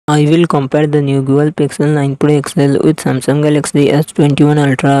I will compare the new Google Pixel 9 Pro XL with Samsung Galaxy S21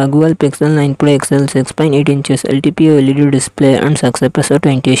 Ultra. Google Pixel 9 Pro XL 6.8 inches LTPO LED display and success ratio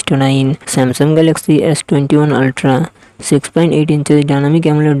 20:9. Samsung Galaxy S21 Ultra 6.8 inches dynamic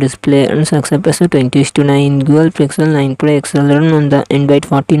AMOLED display and success ratio 20:9. Google Pixel 9 Pro XL run on the Android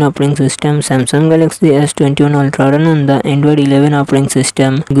 14 operating system. Samsung Galaxy S21 Ultra run on the Android 11 operating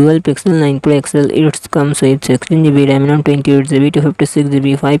system. Google Pixel 9 Pro XL it comes with 16GB RAM and 28GB,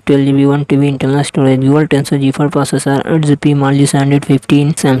 256GB, 512GB, 1TB internal storage. Google Tensor G4 processor, 8GB Mali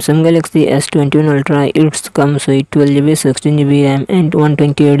 715. Samsung Galaxy S21 Ultra it comes with 12GB, 16GB RAM and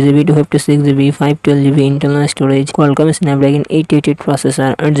 128GB, 256GB, 512GB internal storage. Qualcomm Snapdragon 888 processor,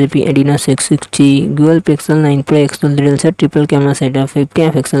 8GB Adreno 660. Google Pixel 9 Pro XL dual set triple camera setup,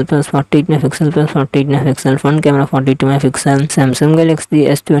 50MP plus 48MP plus 48MP, front camera 42MP. Samsung Galaxy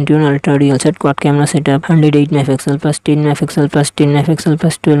S21 Ultra dual set quad camera setup, 108MP plus 10MP plus 10MP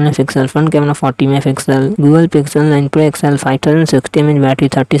plus 12MP, front camera 40MP. Google Pixel 9 Pro XL 5060 mAh battery,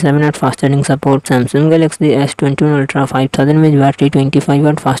 37W fast charging support. Samsung Galaxy S21 Ultra 5000 mAh battery,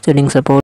 25W fast charging support.